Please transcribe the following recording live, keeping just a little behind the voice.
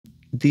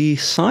the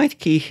side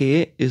key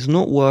here is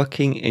not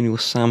working in your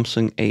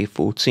Samsung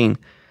A14.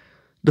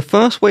 The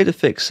first way to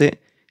fix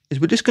it is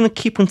we're just going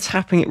to keep on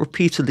tapping it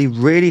repeatedly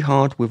really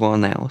hard with our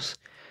nails.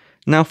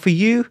 Now for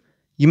you,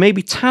 you may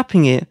be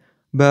tapping it,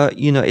 but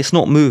it's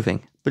not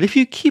moving. But if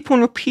you keep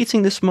on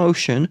repeating this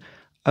motion,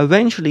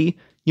 eventually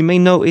you may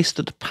notice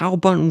that the power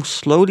button will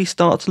slowly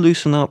start to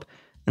loosen up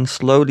and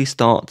slowly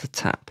start to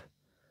tap.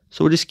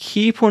 So we'll just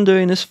keep on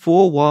doing this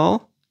for a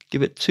while,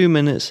 give it 2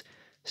 minutes,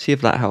 see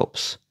if that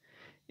helps.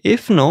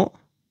 If not,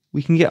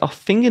 we can get our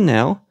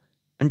fingernail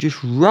and just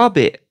rub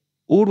it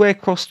all the way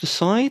across the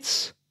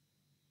sides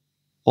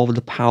of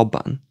the power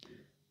button.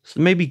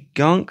 So maybe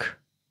gunk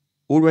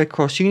all the way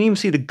across. You can even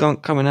see the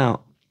gunk coming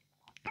out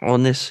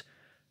on this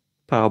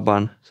power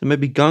button. So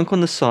maybe gunk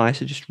on the side.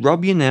 So just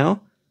rub your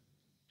nail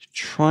to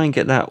try and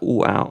get that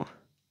all out.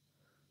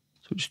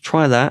 So just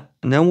try that,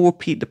 and then we'll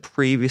repeat the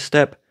previous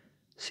step,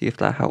 see if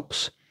that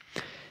helps.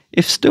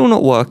 If still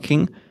not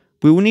working,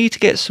 we will need to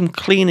get some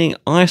cleaning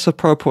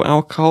isopropyl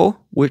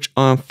alcohol, which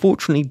I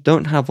unfortunately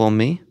don't have on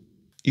me.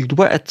 You'd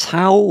wet a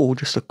towel or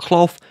just a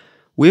cloth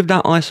with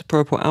that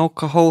isopropyl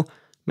alcohol.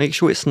 Make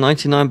sure it's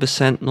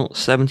 99%, not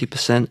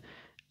 70%.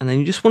 And then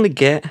you just want to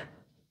get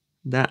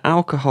that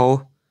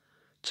alcohol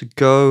to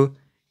go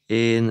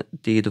in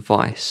the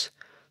device.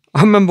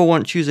 I remember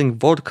once using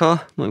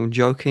vodka, I'm not even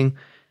joking,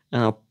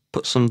 and I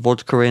put some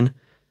vodka in,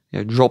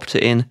 dropped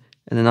it in,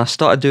 and then I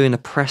started doing the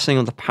pressing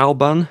on the power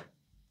button.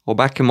 Well,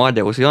 back in my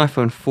day, it was the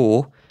iPhone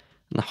 4,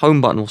 and the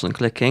home button wasn't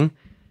clicking.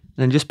 And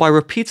then just by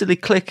repeatedly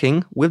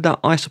clicking with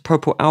that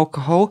isopropyl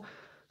alcohol,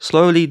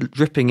 slowly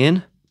dripping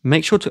in,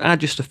 make sure to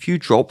add just a few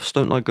drops,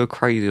 don't go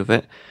crazy with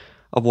it,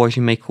 otherwise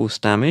you may cause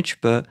damage,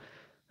 but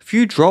a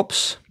few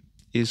drops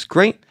is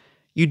great.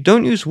 You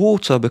don't use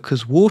water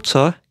because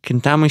water can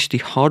damage the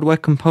hardware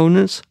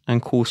components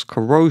and cause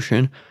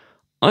corrosion.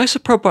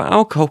 Isopropyl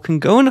alcohol can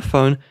go in the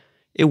phone,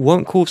 it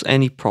won't cause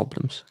any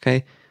problems,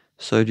 okay?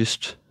 So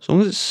just, as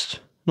long as it's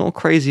not a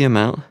crazy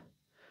amount,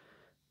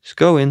 just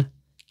go in,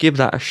 give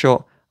that a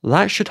shot.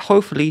 That should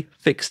hopefully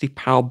fix the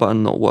power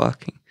button not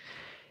working.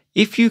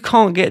 If you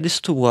can't get this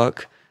to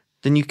work,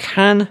 then you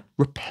can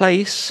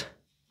replace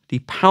the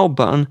power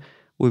button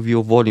with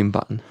your volume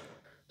button.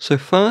 So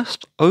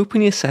first,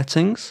 open your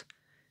settings,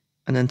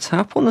 and then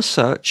tap on the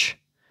search,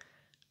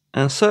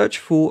 and search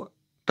for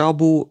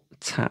double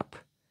tap.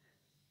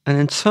 And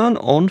then turn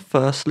on,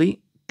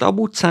 firstly,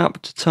 double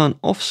tap to turn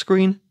off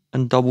screen,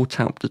 and double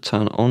tap to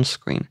turn on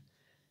screen.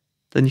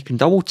 Then you can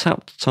double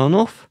tap to turn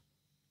off,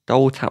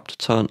 double tap to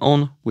turn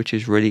on, which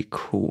is really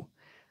cool.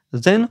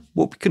 Then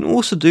what we can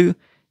also do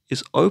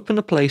is open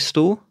the Play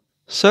Store,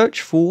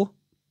 search for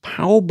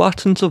power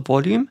button to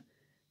volume,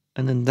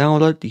 and then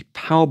download the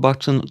power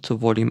button to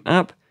volume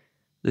app.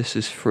 This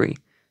is free.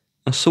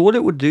 And so what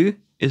it will do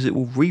is it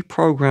will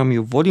reprogram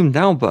your volume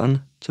down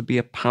button to be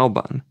a power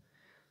button.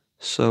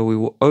 So we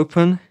will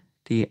open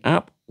the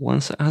app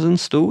once it has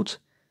installed,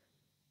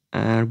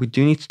 and we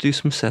do need to do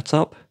some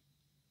setup.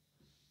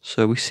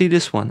 So we see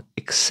this one,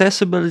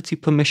 accessibility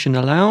permission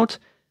allowed,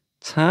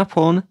 tap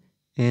on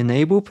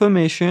enable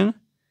permission,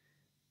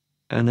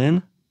 and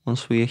then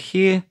once we are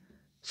here,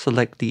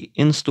 select the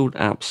installed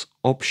apps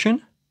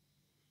option,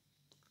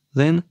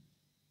 then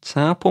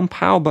tap on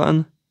power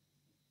button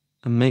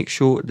and make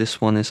sure this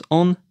one is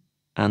on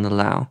and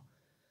allow.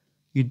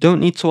 You don't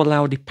need to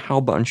allow the power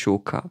button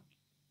shortcut.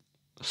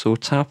 So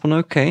tap on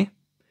OK,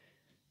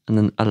 and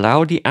then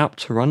allow the app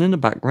to run in the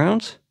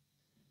background.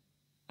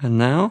 And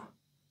now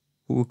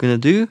what we're going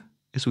to do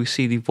is we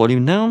see the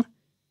volume down,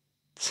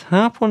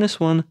 tap on this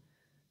one,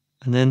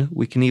 and then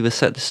we can either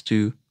set this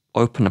to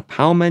open a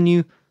power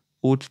menu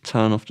or to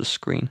turn off the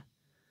screen.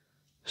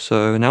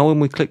 So now when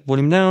we click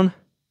volume down,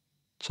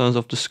 it turns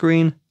off the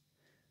screen,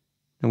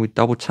 and we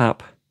double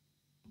tap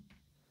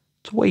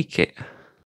to wake it.